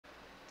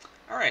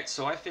Alright,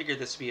 so I figured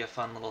this would be a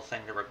fun little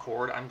thing to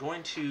record. I'm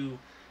going to,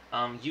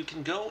 you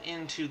can go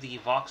into the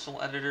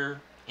voxel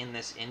editor in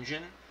this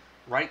engine,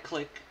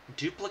 right-click,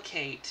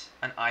 duplicate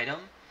an item,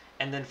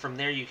 and then from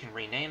there you can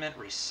rename it,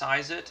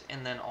 resize it,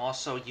 and then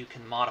also you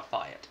can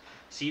modify it.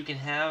 So you can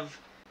have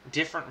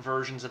different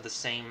versions of the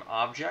same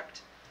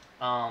object.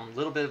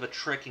 Little bit of a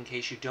trick in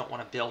case you don't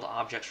want to build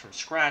objects from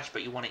scratch,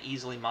 but you want to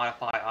easily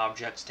modify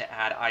objects to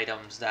add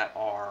items that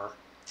are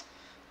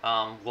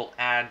will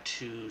add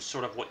to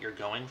sort of what you're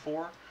going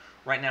for.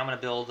 Right now I'm going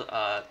to build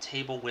a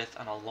table with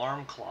an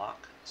alarm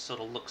clock, so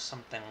it'll look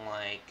something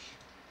like,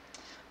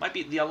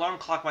 the alarm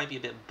clock might be a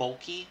bit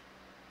bulky,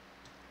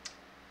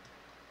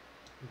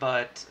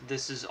 but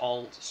this is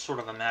all sort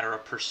of a matter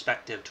of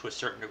perspective to a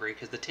certain degree,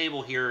 because the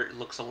table here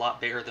looks a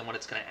lot bigger than what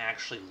it's going to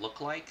actually look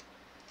like.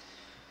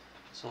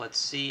 So let's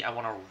see, I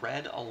want a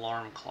red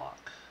alarm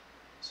clock.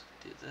 So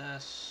do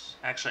this.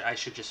 Actually, I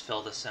should just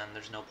fill this in.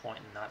 There's no point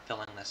in not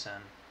filling this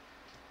in.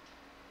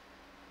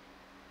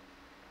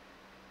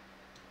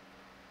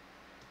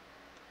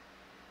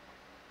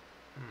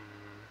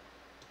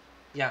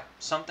 Yeah,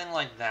 something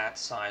like that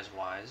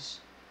size-wise.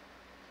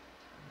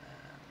 And then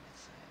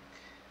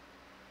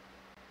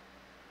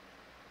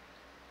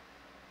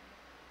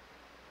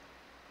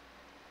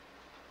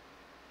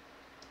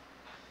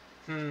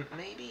let me think.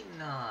 Maybe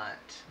not.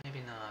 Maybe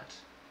not.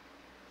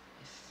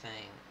 I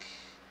think.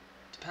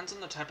 Depends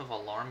on the type of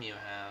alarm you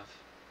have.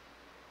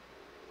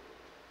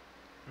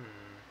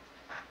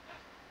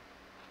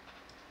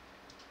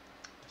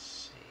 Let's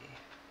see.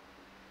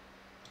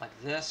 Like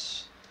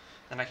this.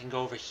 Then I can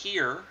go over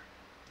here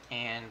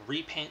and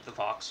repaint the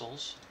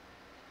voxels.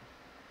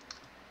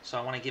 So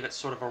I want to give it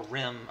sort of a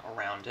rim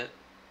around it.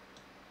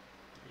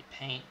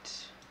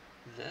 Repaint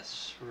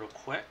this real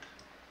quick.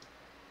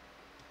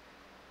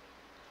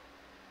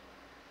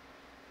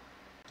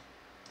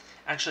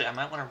 Actually, I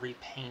might want to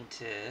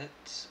repaint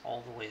it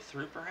all the way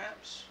through,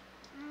 perhaps?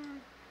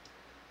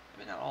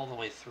 Maybe not all the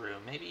way through.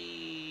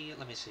 Maybe,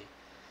 let me see.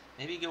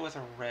 Maybe go with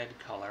a red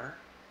color.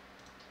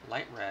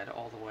 Light red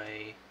all the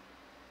way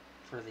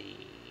for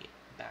the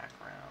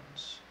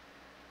backgrounds.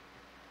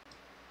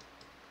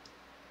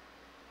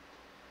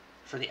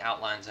 For the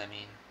outlines, I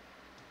mean.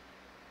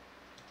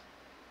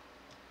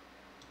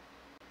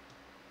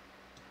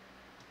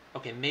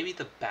 Okay, maybe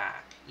the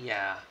back.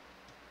 Yeah.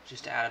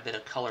 Just to add a bit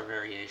of color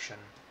variation.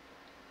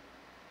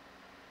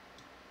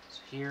 So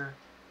here,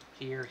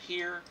 here,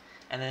 here.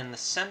 And then in the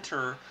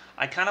center,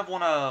 I kind of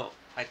want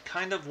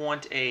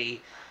a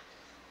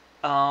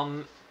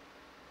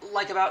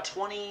like about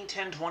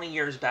 10, 20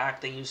 years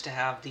back, they used to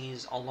have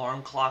these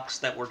alarm clocks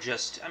that were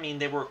just, I mean,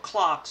 they were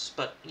clocks,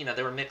 but, you know,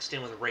 they were mixed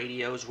in with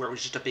radios where it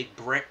was just a big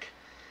brick.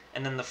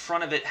 And then the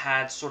front of it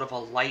had sort of a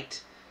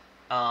light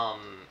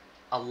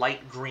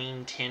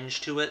green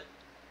tinge to it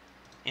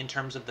in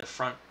terms of the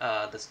front,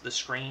 the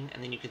screen.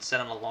 And then you could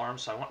set an alarm.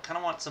 So I kind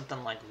of want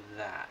something like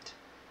that.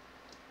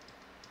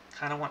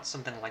 Kind of want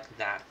something like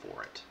that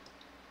for it.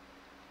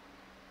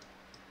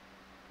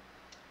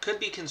 Could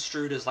be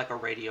construed as like a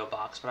radio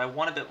box, but I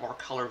want a bit more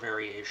color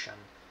variation,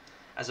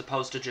 as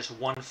opposed to just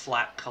one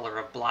flat color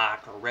of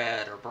black or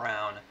red or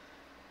brown.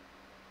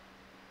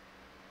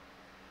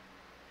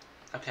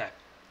 Okay,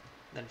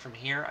 then from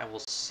here I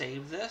will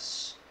save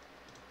this,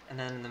 and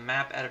then in the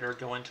map editor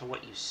go into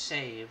what you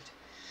saved.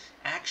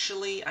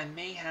 Actually, I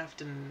may have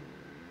to...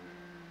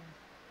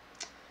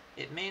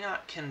 It may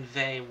not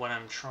convey what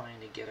I'm trying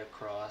to get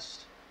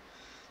across.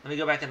 Let me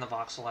go back in the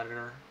voxel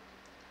editor.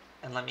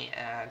 And let me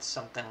add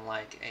something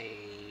like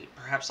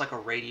perhaps like a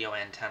radio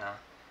antenna,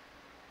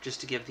 just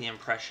to give the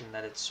impression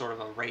that it's sort of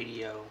a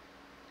radio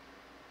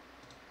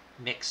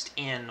mixed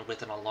in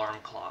with an alarm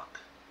clock.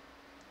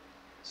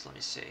 So let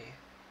me see.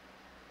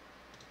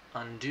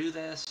 Undo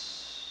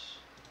this.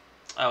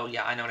 Oh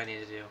yeah, I know what I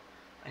need to do.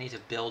 I need to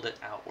build it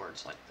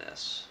outwards like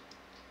this.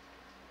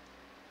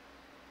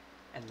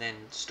 And then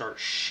start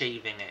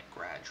shaving it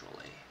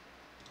gradually.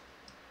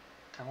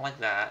 Kind of like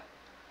that.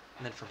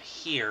 And then from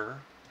here,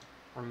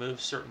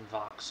 remove certain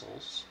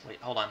voxels.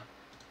 Wait, hold on.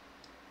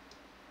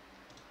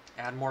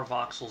 Add more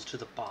voxels to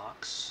the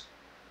box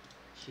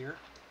here.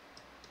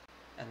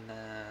 And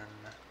then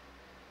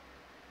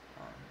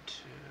 1, 2,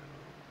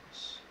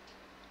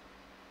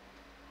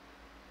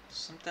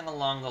 something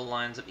along the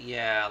lines of,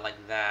 yeah,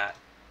 like that.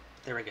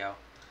 There we go.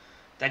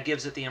 That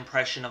gives it the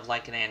impression of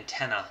like an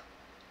antenna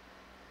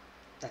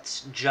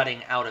that's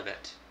jutting out of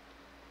it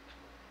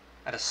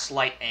at a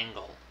slight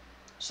angle.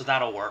 So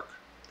that'll work.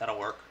 That'll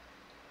work.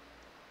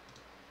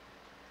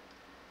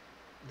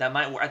 That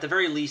might work. At the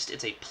very least,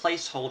 it's a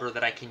placeholder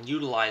that I can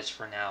utilize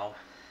for now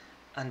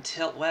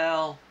until,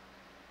 well,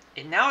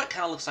 now it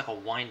kind of looks like a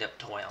wind-up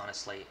toy,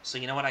 honestly. So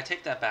you know what? I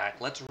take that back.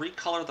 Let's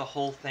recolor the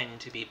whole thing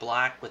to be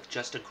black with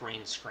just a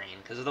green screen,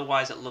 because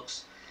otherwise it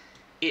looks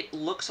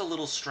a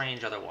little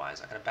strange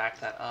otherwise. I gotta back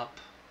that up,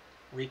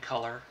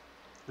 recolor,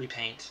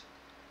 repaint.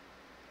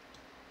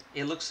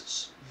 It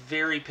looks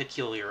very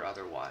peculiar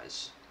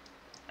otherwise.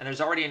 And there's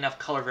already enough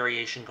color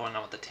variation going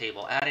on with the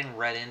table. Adding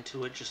red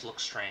into it just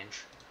looks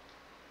strange.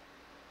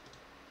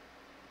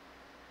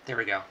 There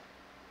we go.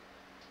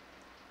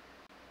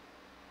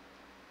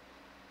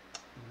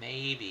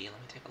 maybe, let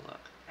me take a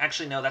look.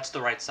 Actually, no, that's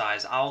the right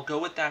size. I'll go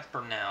with that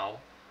for now.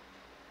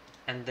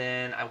 And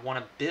then I want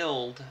to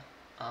build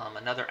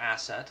another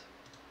asset.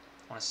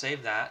 I want to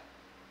save that.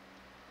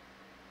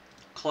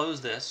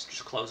 Close this,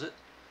 just close it.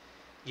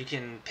 You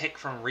can pick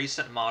from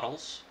recent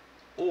models,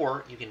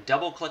 or you can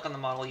double click on the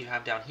model you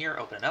have down here,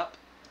 open it up,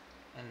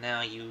 and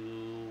now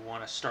you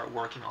want to start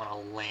working on a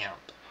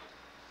lamp.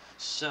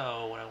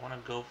 So what I want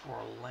to go for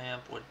a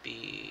lamp would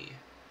be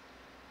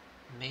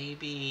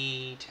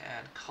maybe to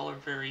add color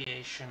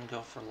variation,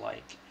 go for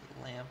like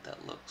a lamp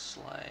that looks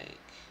like,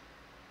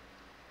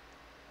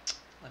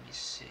 let me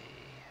see,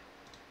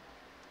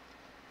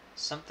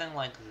 something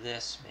like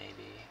this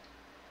maybe.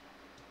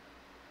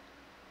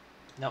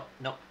 Nope,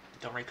 nope,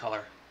 don't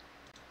recolor.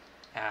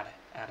 Add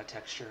a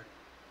texture.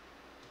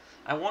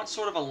 I want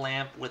sort of a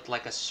lamp with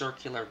like a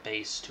circular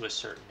base to a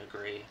certain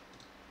degree,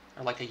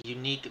 or like a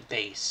unique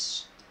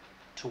base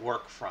to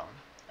work from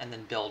and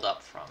then build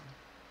up from.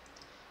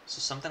 So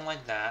something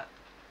like that.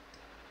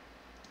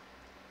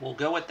 We'll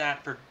go with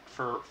that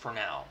for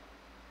now,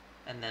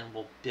 and then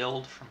we'll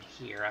build from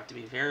here. I have to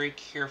be very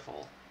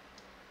careful,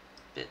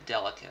 a bit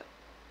delicate.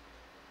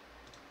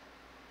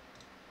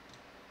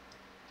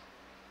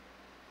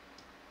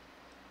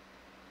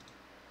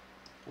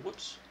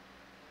 Whoops.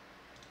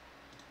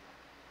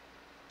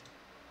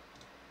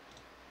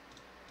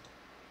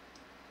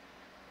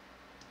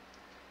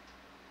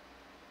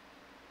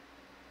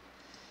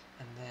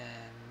 And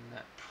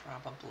then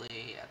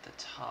probably at the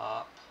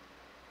top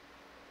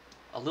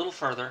a little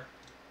further,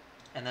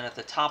 and then at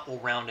the top we'll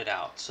round it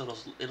out. So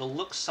it'll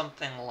look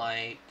something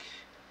like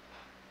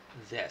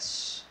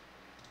this.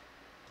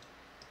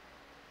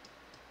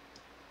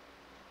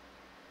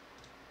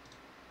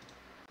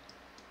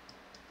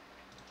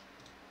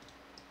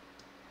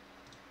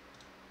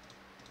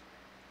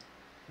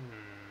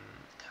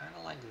 Kind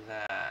of like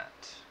that.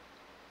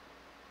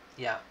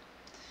 Yeah.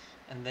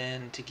 And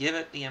then to give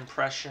it the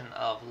impression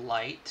of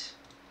light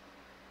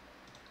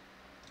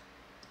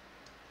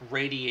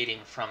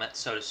radiating from it,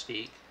 so to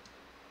speak,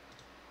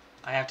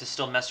 I have to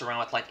still mess around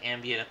with like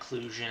ambient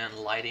occlusion and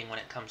lighting when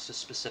it comes to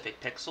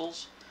specific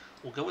pixels.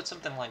 We'll go with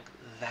something like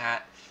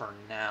that for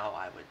now,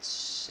 I would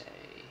say.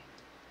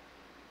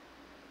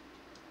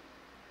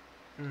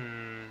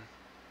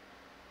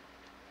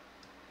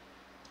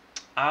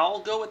 I'll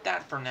go with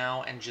that for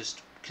now and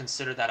just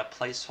consider that a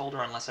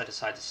placeholder unless I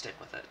decide to stick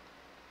with it.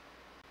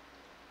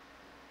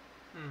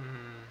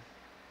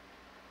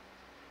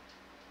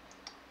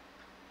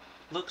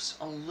 Looks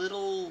a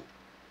little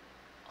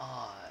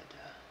odd.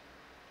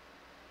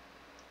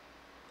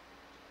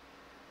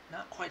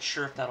 Not quite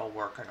sure if that'll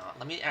work or not.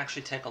 Let me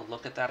actually take a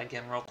look at that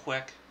again real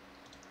quick.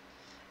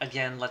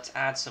 Again, let's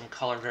add some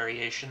color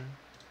variation,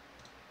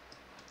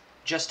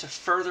 just to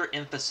further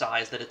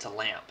emphasize that it's a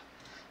lamp.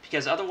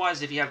 Because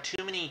otherwise, if you have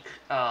too many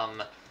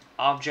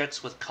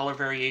objects with color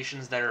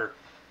variations that are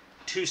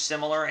too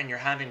similar and you're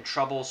having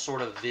trouble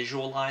sort of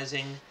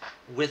visualizing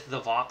with the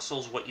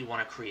voxels what you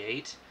want to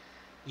create,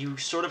 you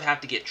sort of have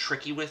to get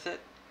tricky with it.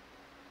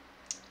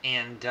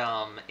 And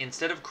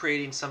instead of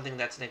creating something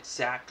that's an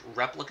exact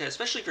replica,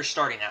 especially if you're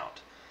starting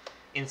out,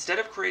 instead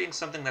of creating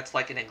something that's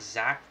like an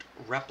exact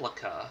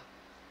replica,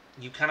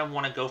 you kind of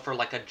want to go for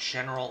like a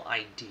general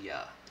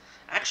idea.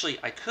 Actually,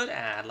 I could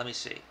add, let me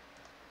see,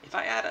 if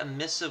I add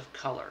emissive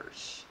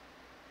colors,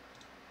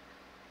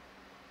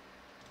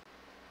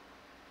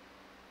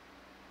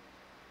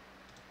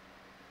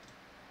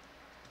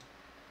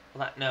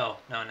 well, no,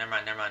 never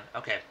mind.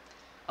 Okay,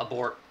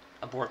 abort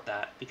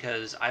that,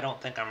 because I don't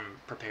think I'm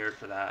prepared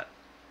for that.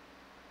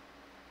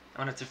 I'm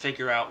gonna have to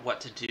figure out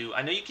what to do.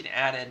 I know you can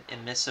add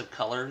emissive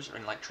colors or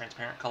like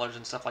transparent colors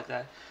and stuff like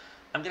that.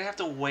 I'm gonna have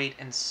to wait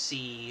and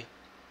see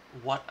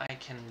what I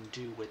can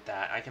do with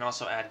that. I can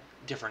also add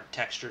different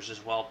textures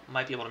as well.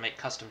 Might be able to make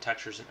custom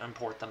textures and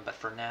import them, but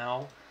for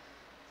now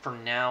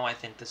I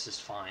think this is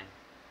fine.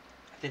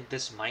 I think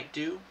this might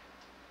do.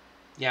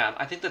 Yeah,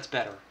 I think that's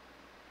better.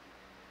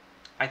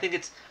 I think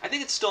it's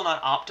still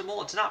not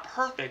optimal. It's not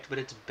perfect, but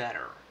it's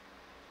better.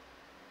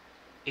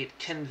 It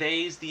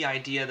conveys the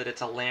idea that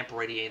it's a lamp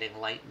radiating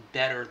light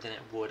better than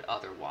it would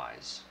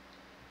otherwise.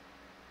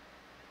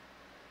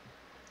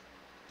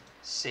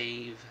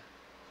 Save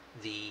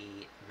the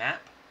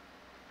map.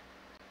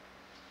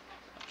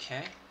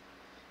 Okay.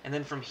 And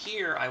then from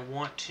here, I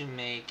want to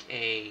make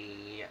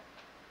a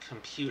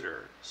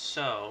computer.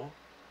 So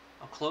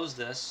I'll close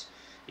this.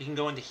 You can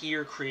go into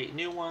here, create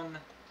new one,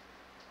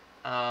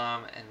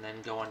 and then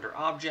go under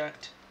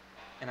object,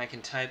 and I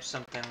can type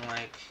something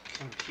like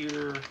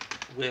computer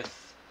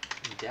with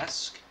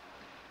desk,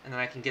 and then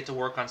I can get to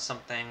work on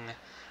something.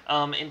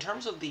 In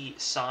terms of the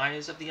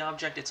size of the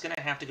object, it's going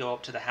to have to go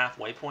up to the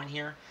halfway point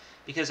here,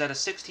 because at a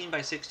 16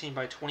 by 16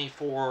 by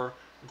 24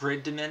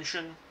 grid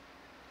dimension,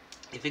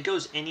 if it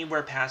goes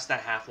anywhere past that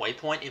halfway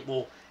point, it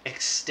will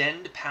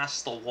extend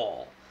past the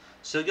wall.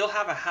 So you'll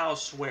have a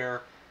house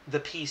where the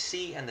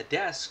PC and the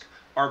desk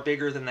are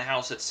bigger than the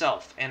house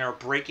itself and are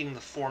breaking the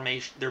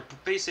formation. They're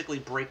basically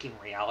breaking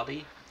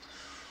reality.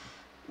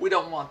 We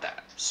don't want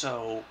that.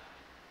 So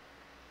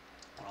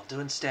what I'll do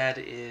instead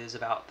is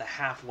about the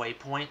halfway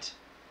point.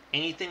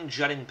 Anything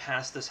jutting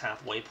past this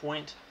halfway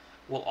point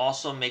will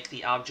also make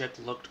the object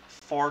look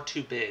far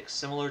too big,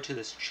 similar to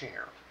this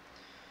chair.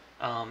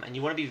 And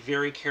you want to be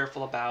very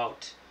careful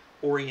about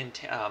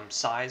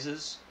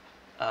sizes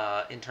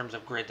in terms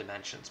of grid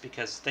dimensions,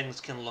 because things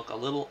can look a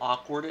little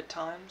awkward at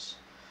times.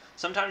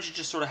 Sometimes you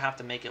just sort of have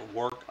to make it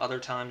work. Other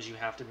times you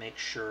have to make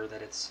sure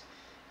that it's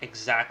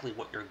exactly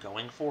what you're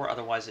going for,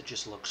 otherwise it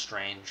just looks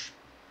strange.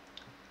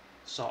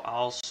 So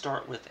I'll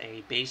start with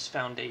a base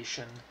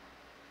foundation,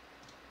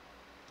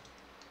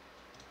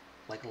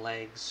 like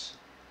legs.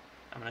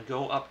 I'm going to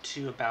go up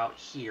to about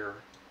here,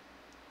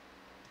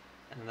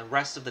 and then the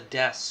rest of the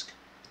desk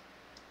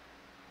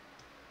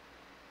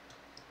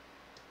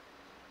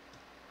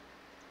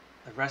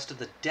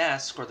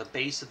or the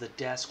base of the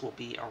desk will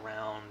be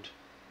around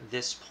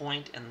this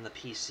point, and the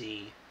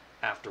PC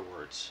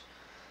afterwards.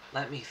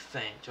 Let me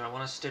think. Do I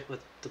want to stick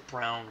with the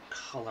brown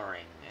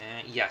coloring?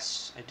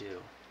 Yes, I do.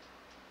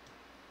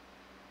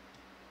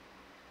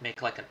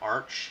 Make like an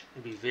arch.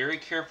 Be very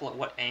careful at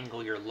what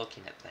angle you're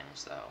looking at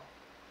things, though.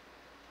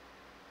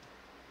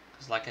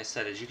 Because like I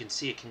said, as you can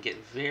see, it can get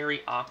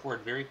very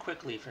awkward very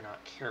quickly if you're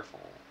not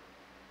careful.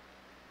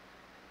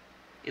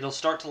 It'll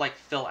start to like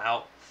fill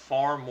out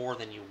far more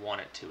than you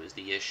want it to is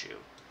the issue.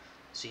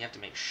 So you have to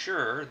make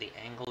sure the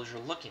angles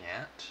you're looking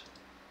at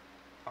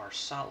are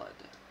solid.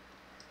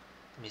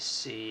 Let me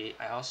see,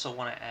 I also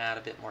want to add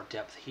a bit more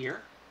depth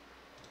here.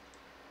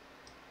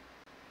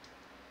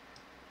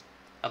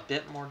 A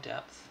bit more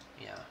depth,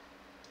 yeah.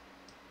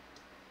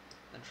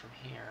 Then from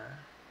here,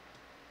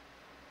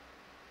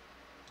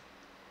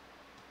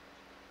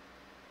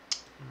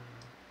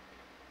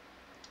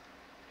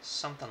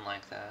 something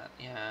like that,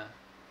 yeah.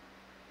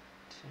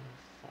 2,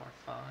 4,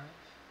 5.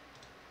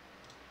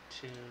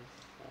 2,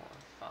 4,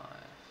 5.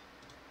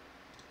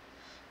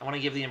 I want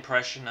to give the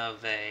impression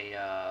of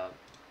a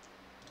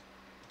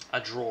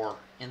drawer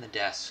in the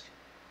desk.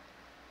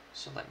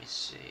 So let me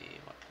see,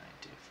 what can I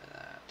do for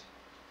that?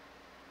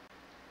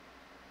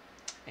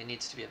 It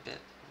needs to be a bit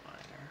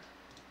wider.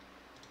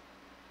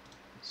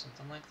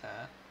 Something like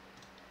that.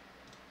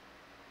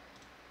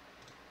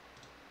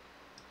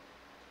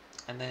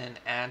 And then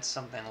add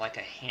something like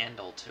a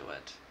handle to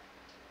it.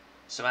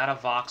 So add a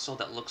voxel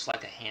that looks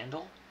like a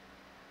handle.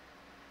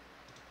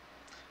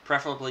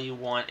 Preferably you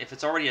want, if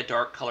it's already a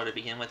dark color to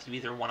begin with, you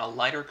either want a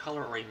lighter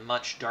color or a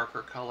much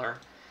darker color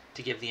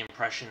to give the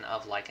impression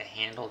of like a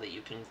handle that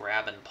you can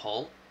grab and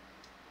pull.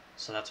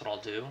 So that's what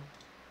I'll do.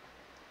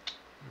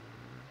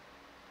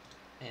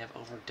 May have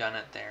overdone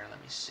it there.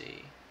 Let me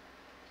see.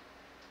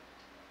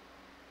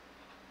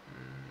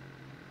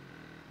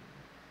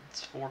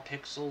 It's 4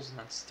 pixels and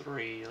that's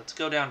 3. Let's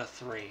go down to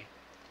 3.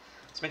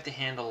 Let's make the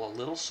handle a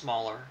little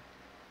smaller.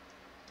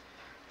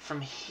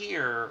 From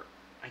here,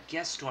 I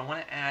guess, do I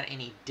want to add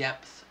any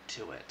depth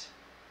to it?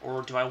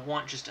 Or do I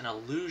want just an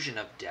illusion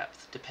of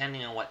depth,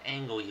 depending on what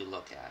angle you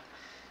look at?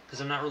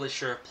 Because I'm not really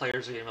sure if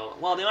players are going to be able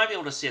to... Well, they might be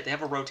able to see it. They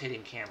have a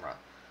rotating camera.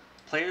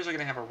 Players are going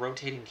to have a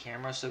rotating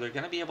camera, so they're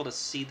going to be able to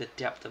see the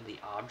depth of the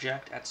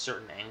object at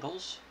certain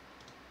angles.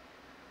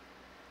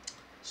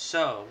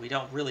 So, we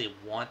don't really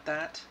want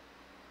that.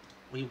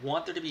 We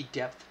want there to be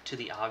depth to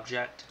the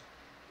object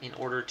in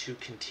order to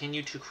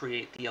continue to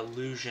create the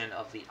illusion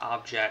of the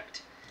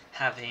object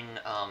having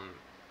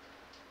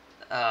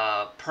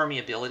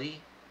permeability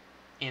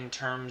in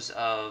terms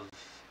of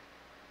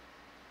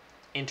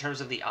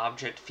the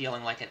object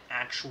feeling like an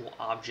actual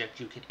object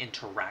you can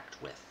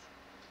interact with.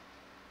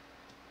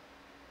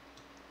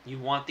 You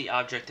want the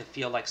object to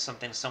feel like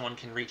something someone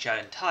can reach out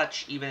and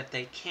touch, even if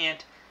they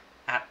can't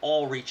at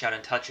all reach out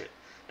and touch it.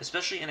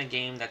 Especially in a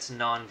game that's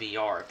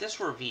non-VR. If this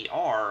were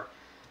VR,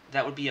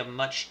 that would be a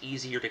much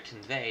easier to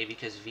convey,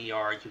 because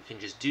VR, you can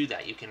just do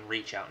that. You can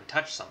reach out and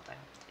touch something.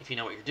 If you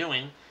know what you're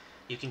doing,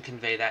 you can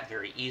convey that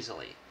very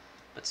easily.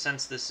 But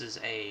since this is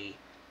a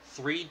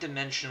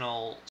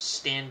 3-dimensional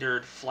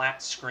standard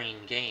flat screen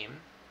game,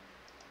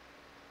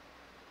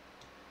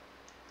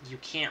 you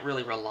can't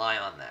really rely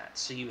on that.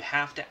 So you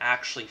have to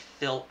actually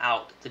fill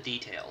out the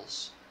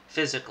details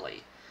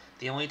physically.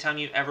 The only time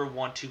you ever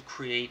want to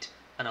create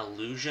an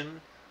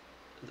illusion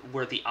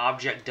where the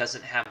object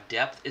doesn't have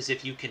depth is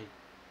if you can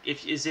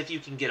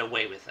get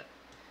away with it.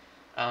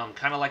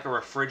 Kind of like a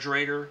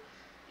refrigerator.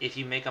 If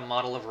you make a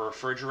model of a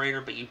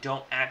refrigerator, but you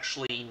don't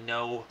actually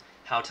know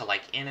how to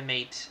like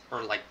animate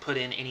or like put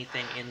in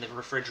anything in the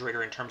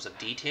refrigerator in terms of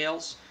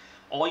details,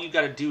 all you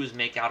got to do is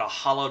make out a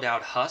hollowed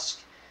out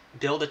husk,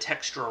 build a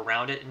texture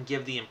around it, and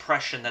give the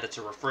impression that it's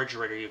a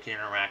refrigerator you can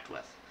interact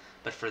with.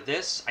 But for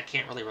this, I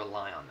can't really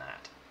rely on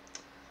that.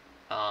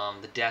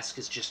 The desk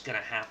is just going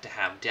to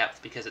have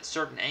depth, because at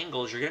certain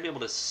angles, you're going to be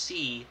able to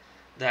see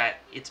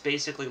that it's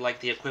basically like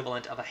the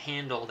equivalent of a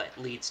handle that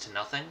leads to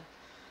nothing.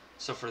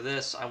 So for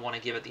this, I want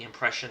to give it the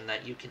impression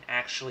that you can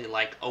actually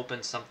like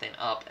open something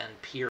up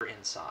and peer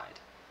inside.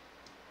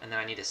 And then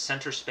I need a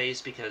center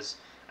space, because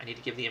I need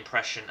to give the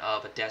impression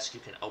of a desk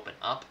you can open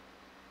up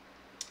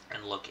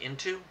and look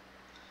into.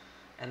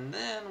 And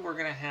then we're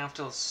going to have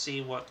to see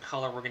what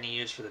color we're going to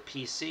use for the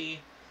PC.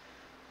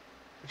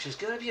 which is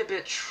going to be a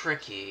bit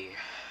tricky.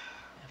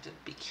 I have to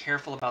be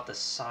careful about the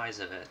size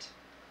of it.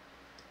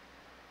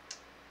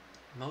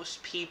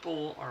 Most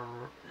people are...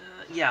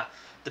 yeah,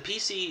 the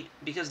PC,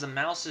 because the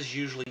mouse is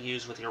usually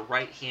used with your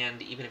right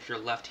hand, even if you're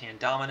left-hand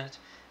dominant,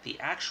 the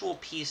actual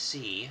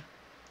PC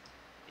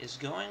is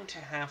going to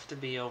have to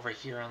be over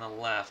here on the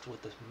left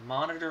with the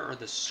monitor or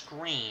the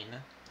screen.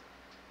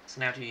 It's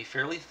going to have to be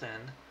fairly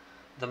thin.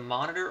 The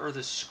monitor or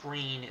the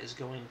screen is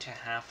going to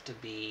have to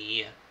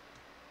be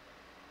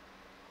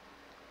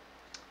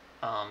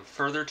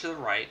further to the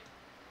right.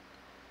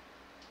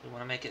 We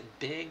want to make it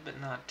big,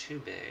 but not too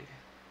big.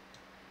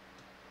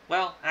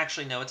 Well,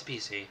 actually, no, it's a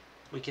PC.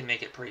 We can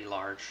make it pretty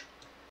large.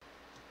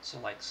 So,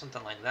 like,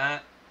 something like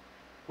that.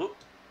 Whoop,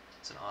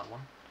 it's an odd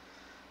one.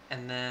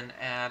 And then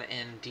add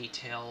in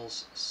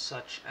details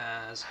such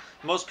as...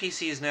 most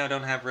PCs now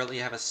don't really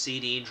have a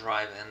CD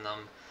drive in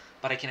them,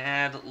 but I can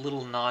add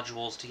little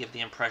nodules to give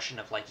the impression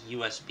of, like,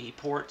 USB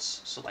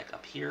ports. So, like,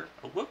 up here.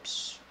 Oh,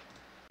 whoops.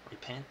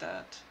 Repaint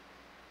that.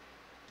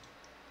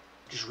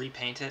 Just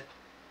repaint it.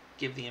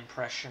 Give the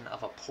impression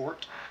of a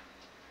port.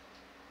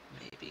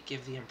 Maybe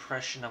give the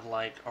impression of,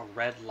 like, a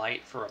red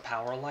light for a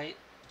power light.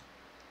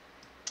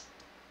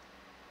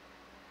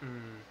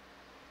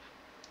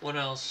 What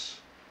else?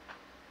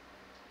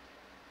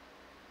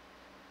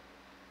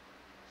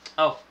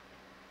 Oh.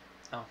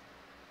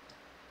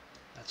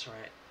 That's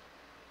right.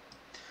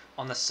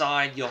 On the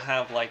side, you'll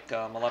have, like,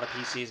 a lot of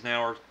PCs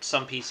now, or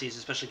some PCs,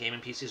 especially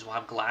gaming PCs, will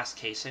have glass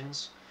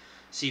casings.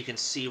 So you can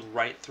see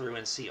right through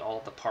and see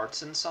all the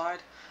parts inside.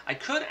 I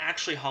could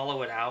actually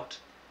hollow it out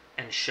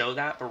and show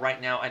that, but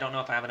right now I don't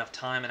know if I have enough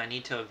time, and I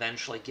need to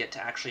eventually get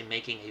to actually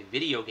making a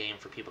video game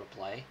for people to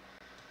play.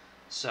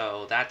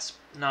 So that's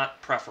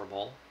not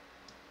preferable,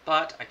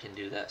 but I can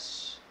do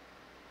this.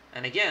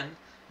 And again,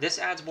 this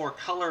adds more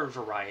color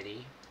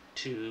variety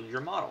to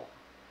your model.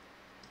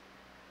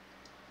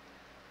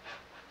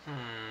 I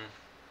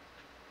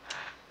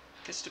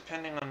guess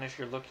depending on if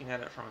you're looking at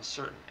it from a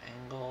certain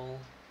angle...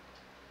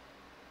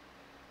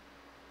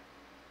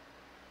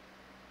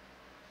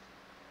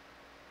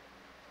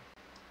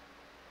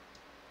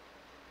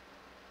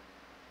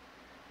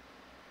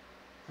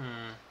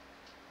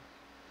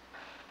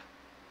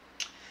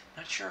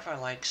 Not sure if I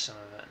like some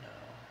of it, no.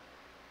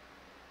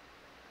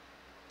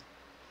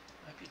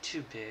 Might be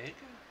too big,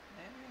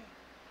 maybe.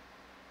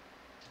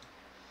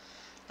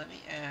 Let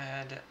me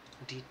add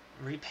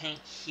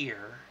repaint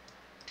here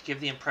to give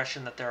the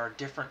impression that there are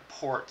different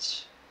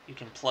ports you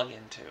can plug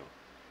into.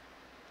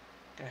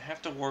 Gonna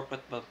have to work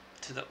with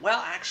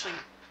well, actually...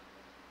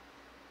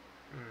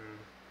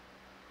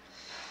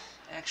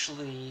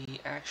 Actually...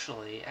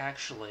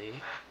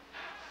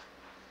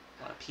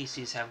 A lot of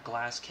PCs have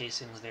glass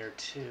casings there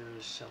too,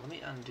 so let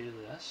me undo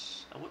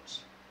this. Oh,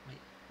 whoops. Let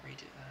me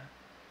redo that.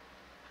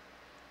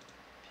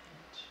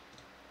 Paint.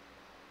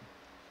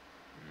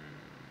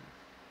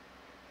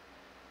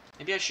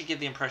 Maybe I should give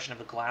the impression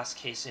of a glass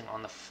casing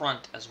on the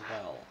front as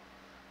well.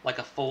 Like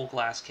a full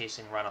glass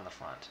casing right on the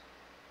front.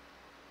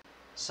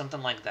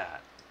 Something like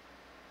that.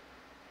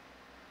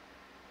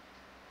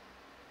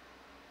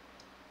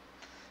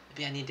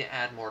 Maybe I need to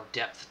add more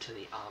depth to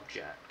the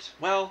object.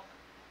 Well,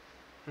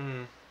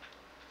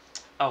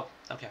 oh,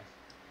 okay.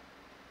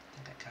 I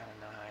think I kind of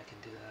know how I can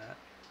do that.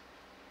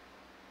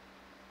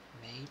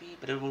 Maybe,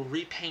 but it will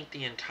repaint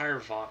the entire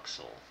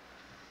voxel.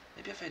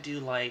 Maybe if I do,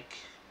 like,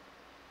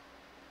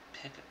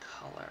 pick a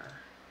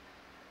color.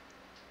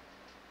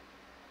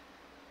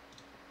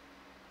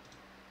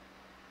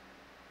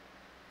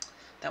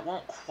 That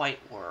won't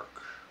quite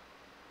work.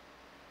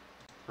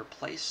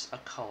 Replace a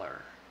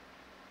color.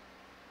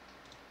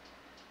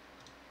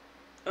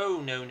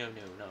 Oh, no.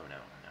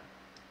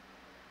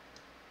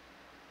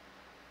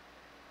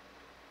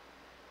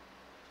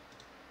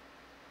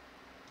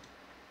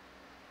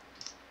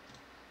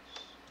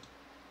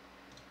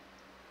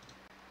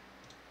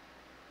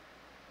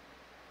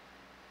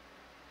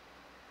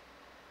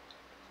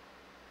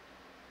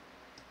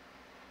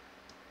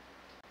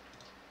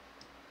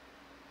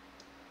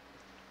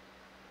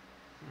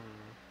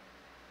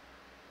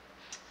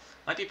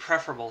 Might be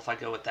preferable if I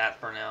go with that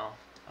for now.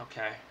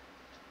 Okay.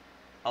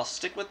 I'll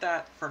stick with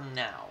that for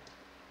now.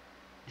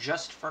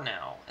 Just for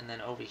now. And then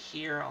over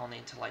here, I'll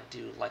need to like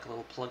do like a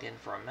little plug-in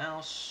for a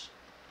mouse.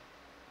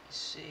 Let's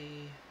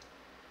see.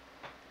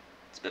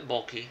 It's a bit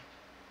bulky.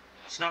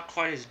 It's not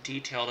quite as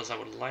detailed as I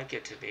would like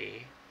it to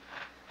be.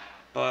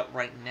 But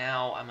right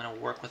now, I'm going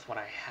to work with what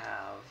I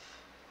have.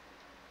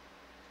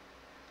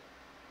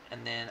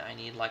 And then I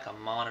need like a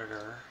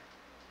monitor.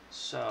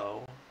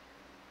 So,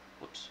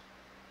 whoops.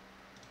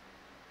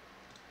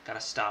 Gotta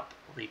stop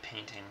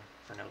repainting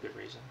for no good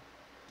reason.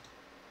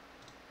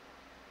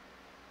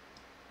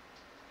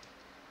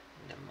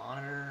 Need a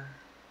monitor.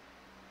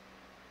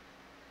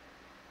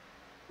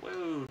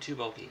 Whoa, too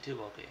bulky.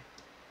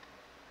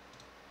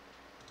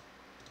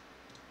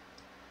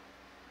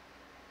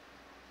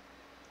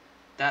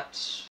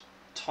 That's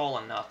tall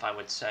enough, I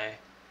would say.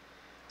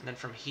 And then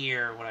from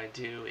here, what I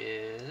do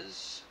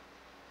is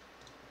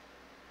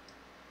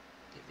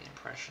give the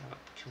impression of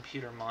a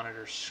computer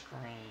monitor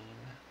screen.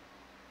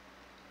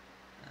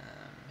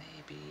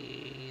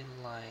 Maybe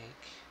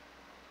like,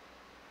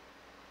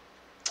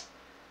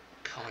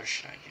 what color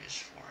should I use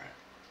for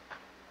it?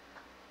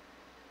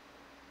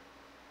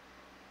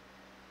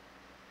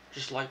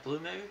 Just light blue,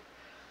 maybe?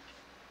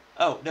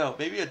 Oh, no,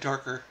 maybe a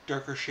darker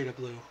shade of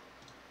blue.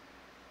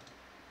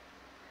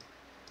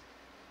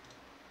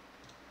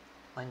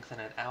 Lengthen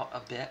it out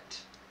a bit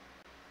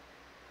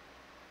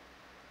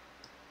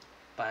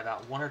by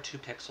about 1 or 2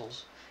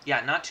 pixels.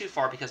 Yeah, not too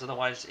far, because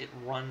otherwise it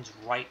runs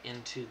right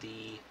into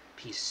the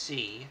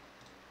PC.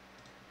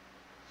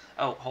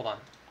 Oh, hold on.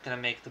 I'm going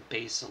to make the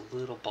base a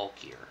little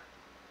bulkier.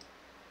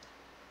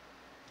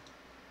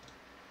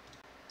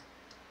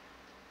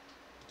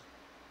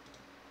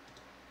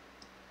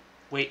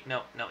 Wait,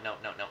 no.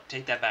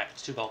 Take that back.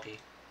 It's too bulky.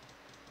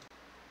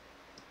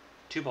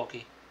 Too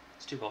bulky.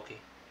 It's too bulky.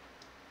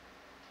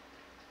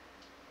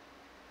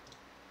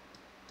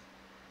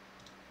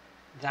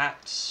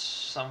 That's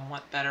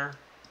somewhat better.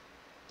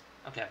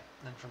 Okay,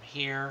 then from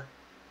here,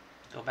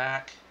 go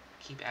back,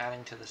 keep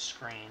adding to the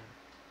screen.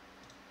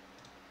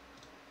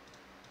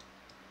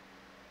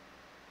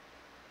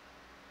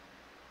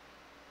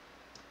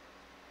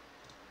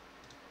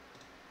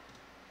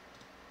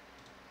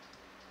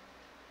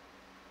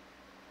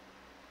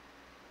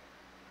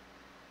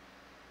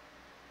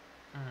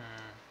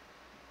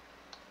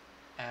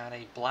 Add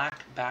a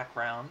black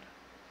background,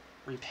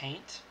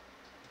 repaint.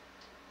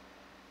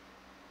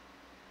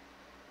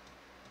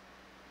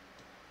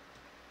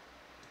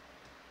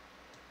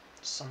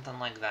 Something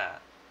like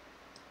that.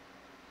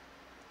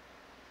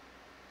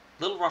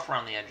 A little rough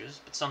around the edges,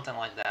 but something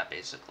like that,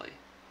 basically.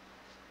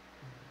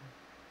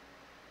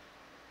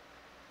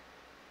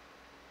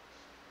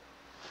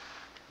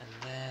 And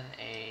then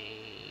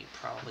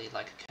probably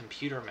like a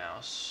computer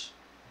mouse.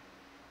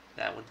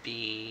 That would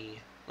be,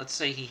 let's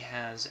say he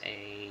has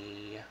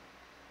what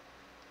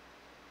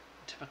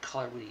type of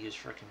color would he use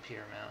for a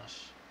computer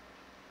mouse?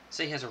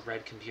 Say he has a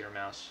red computer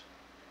mouse.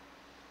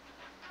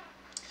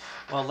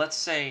 Well, let's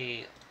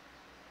say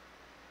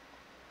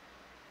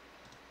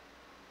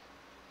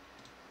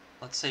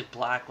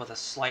black with a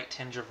slight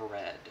tinge of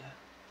red.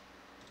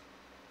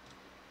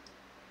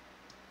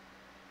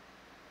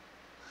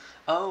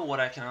 Oh, what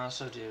I can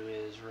also do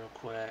is, real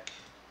quick,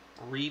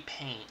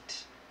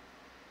 repaint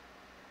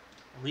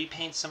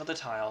some of the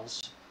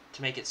tiles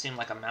to make it seem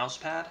like a mouse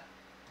pad.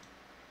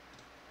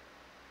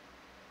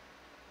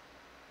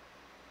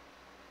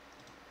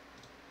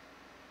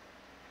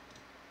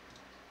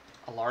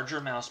 A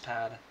larger mouse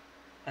pad,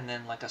 and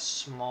then like a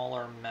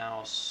smaller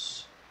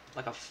mouse,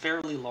 like a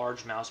fairly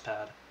large mouse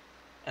pad,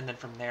 and then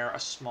from there a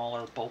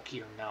smaller,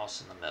 bulkier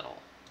mouse in the middle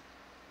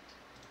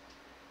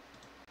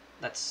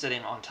that's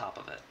sitting on top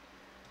of it.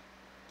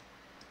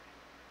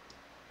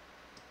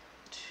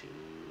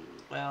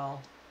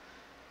 Well,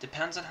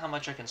 depends on how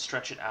much I can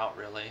stretch it out,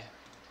 really.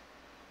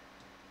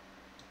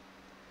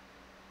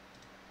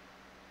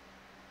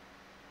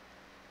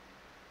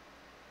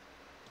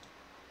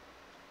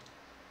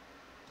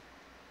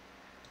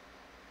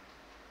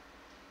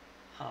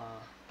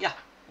 Yeah,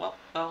 well.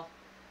 To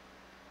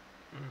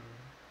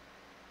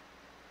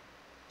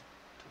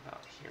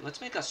about here. Let's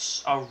make a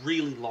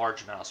really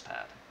large mouse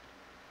pad.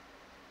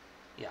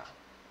 Yeah.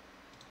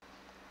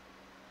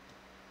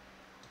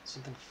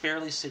 Something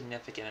fairly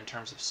significant in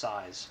terms of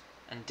size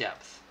and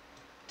depth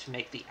to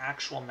make the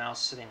actual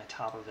mouse sitting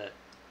atop of it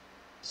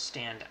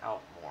stand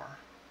out more.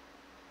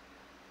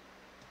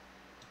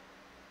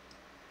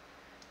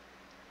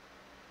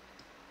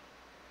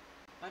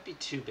 Might be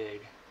too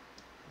big.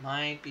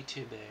 Might be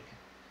too big.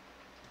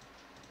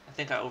 I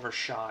think I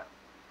overshot.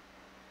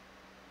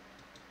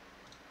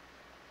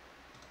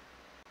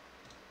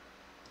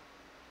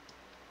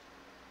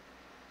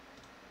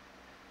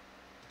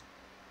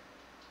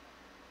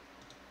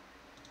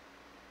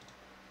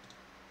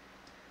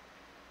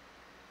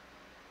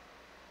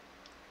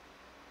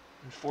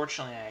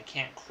 Unfortunately, I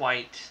can't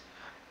quite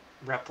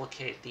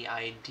replicate the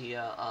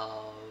idea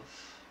of...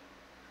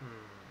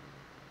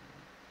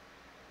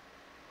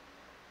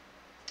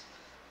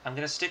 I'm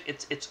going to stick...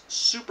 It's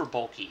super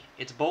bulky.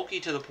 It's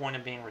bulky to the point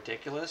of being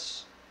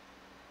ridiculous.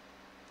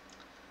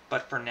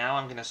 But for now,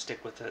 I'm going to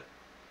stick with it.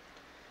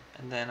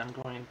 And then I'm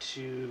going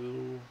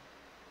to...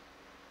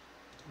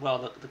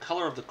 Well, the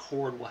color of the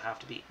cord will have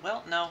to be...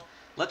 Well, no.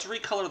 Let's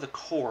recolor the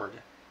cord.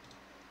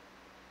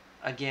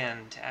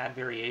 Again, to add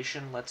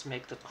variation, let's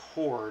make the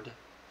cord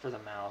for the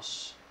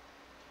mouse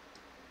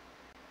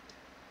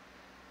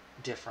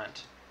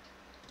different.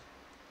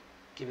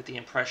 Give it the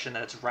impression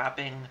that it's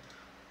wrapping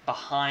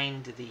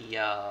behind the,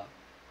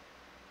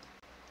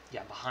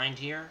 behind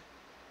here,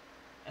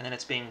 and then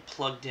it's being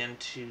plugged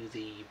into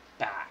the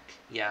back,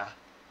 yeah.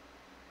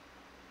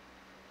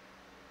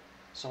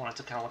 So I want it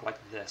to kind of look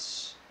like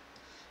this.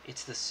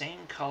 It's the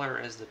same color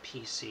as the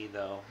PC,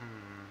 though.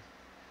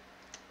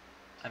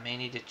 I may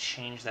need to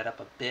change that up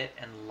a bit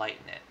and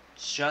lighten it,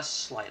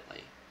 just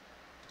slightly.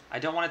 I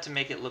don't want it to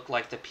make it look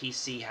like the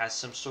PC has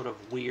some sort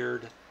of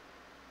weird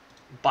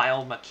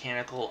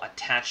biomechanical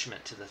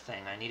attachment to the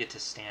thing. I need it to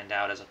stand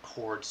out as a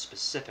chord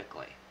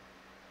specifically.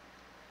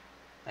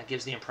 That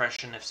gives the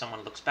impression, if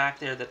someone looks back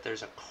there, that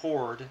there's a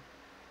chord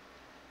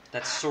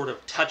that's sort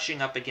of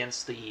touching up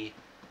against the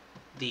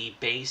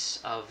base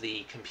of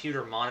the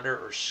computer monitor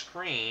or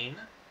screen.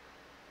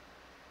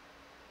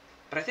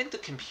 But I think the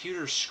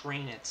computer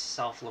screen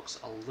itself looks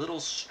a little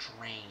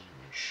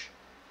strange.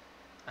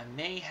 I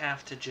may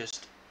have to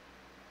just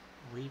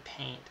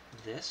repaint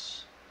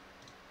this.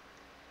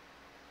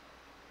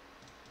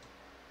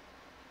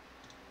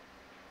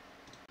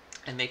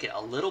 And make it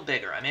a little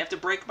bigger. I may have to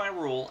break my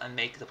rule and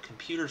make the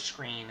computer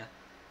screen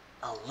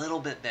a little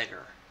bit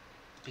bigger,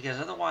 because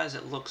otherwise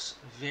it looks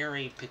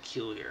very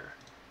peculiar.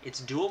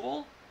 It's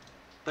doable,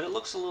 but it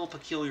looks a little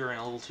peculiar and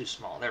a little too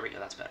small. There we go,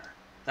 that's better.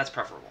 That's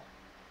preferable.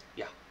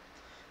 Yeah.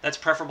 That's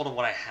preferable to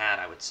what I had,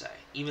 I would say.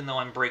 Even though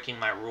I'm breaking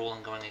my rule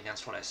and going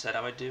against what I said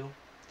I would do.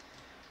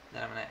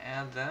 Then I'm going to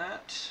add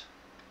that.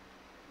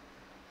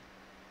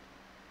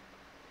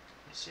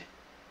 Let me see.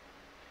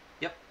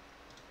 Yep.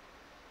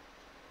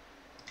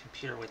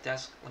 Computer with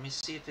desk. Let me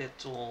see if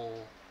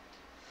it'll...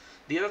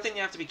 The other thing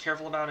you have to be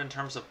careful about in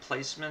terms of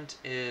placement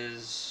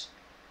is,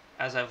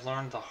 as I've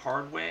learned the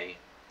hard way,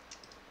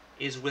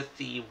 is with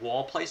the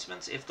wall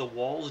placements. If the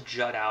walls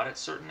jut out at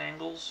certain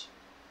angles,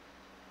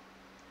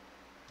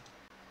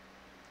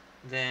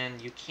 then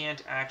you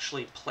can't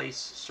actually place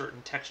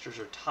certain textures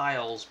or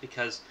tiles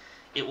because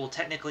it will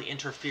technically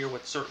interfere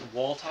with certain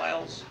wall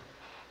tiles.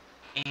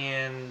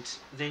 And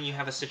then you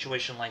have a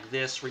situation like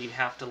this where you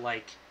have to,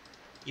 like,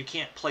 you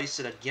can't place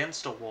it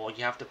against a wall,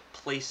 you have to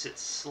place it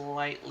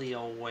slightly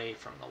away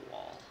from the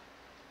wall,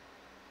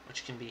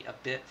 which can be a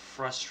bit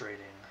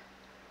frustrating.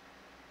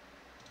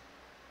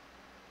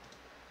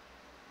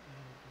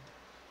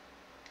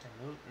 Can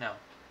I move? No.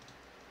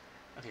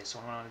 Okay, so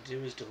what I want to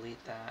do is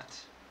delete that.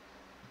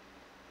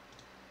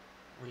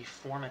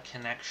 Reform a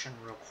connection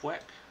real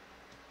quick.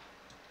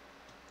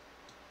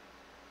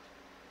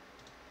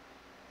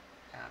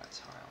 Add a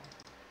tile.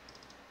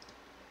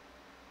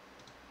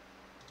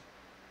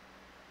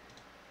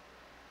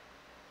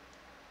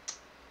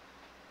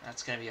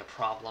 That's going to be a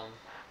problem.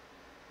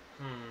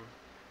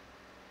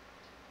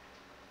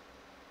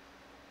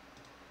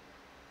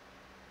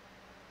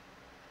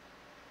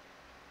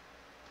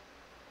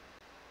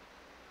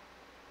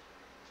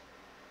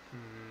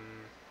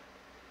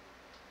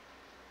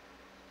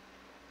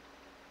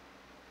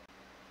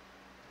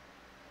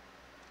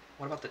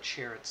 What about the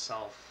chair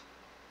itself?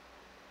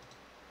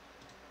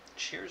 The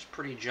chair's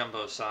pretty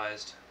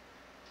jumbo-sized.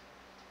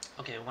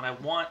 Okay, what I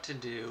want to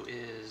do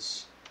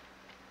is...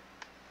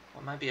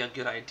 What might be a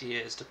good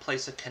idea is to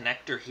place a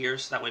connector here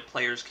so that way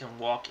players can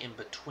walk in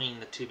between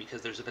the two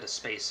because there's a bit of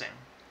spacing.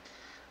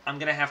 I'm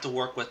going to have to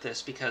work with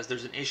this because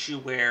there's an issue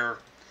where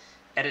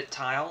edit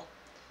tile,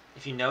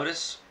 if you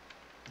notice,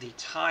 the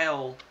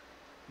tile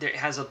there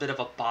has a bit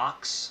of a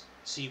box,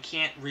 so you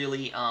can't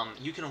really,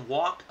 you can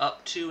walk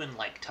up to and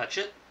like touch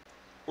it,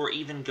 or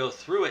even go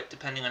through it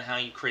depending on how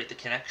you create the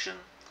connection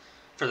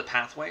for the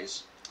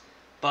pathways.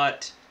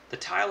 But the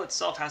tile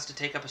itself has to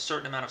take up a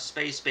certain amount of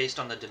space based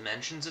on the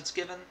dimensions it's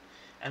given,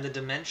 and the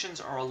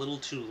dimensions are a little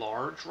too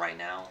large right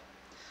now.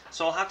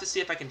 So I'll have to see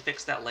if I can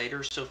fix that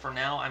later. So for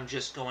now, I'm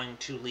just going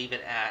to leave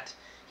it at,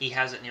 he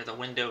has it near the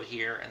window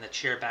here, and the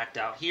chair backed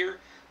out here.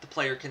 The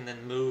player can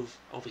then move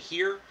over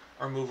here,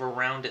 or move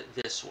around it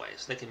this way.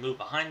 So they can move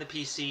behind the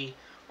PC,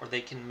 or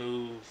they can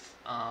move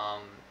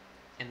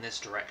in this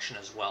direction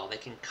as well. They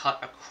can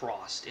cut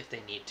across if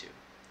they need to.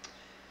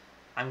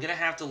 I'm going to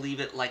have to leave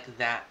it like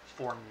that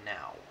for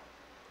now.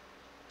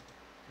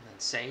 And then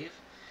save.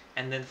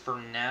 And then for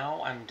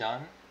now, I'm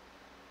done.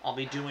 I'll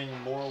be doing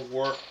more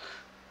work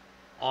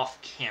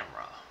off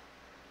camera.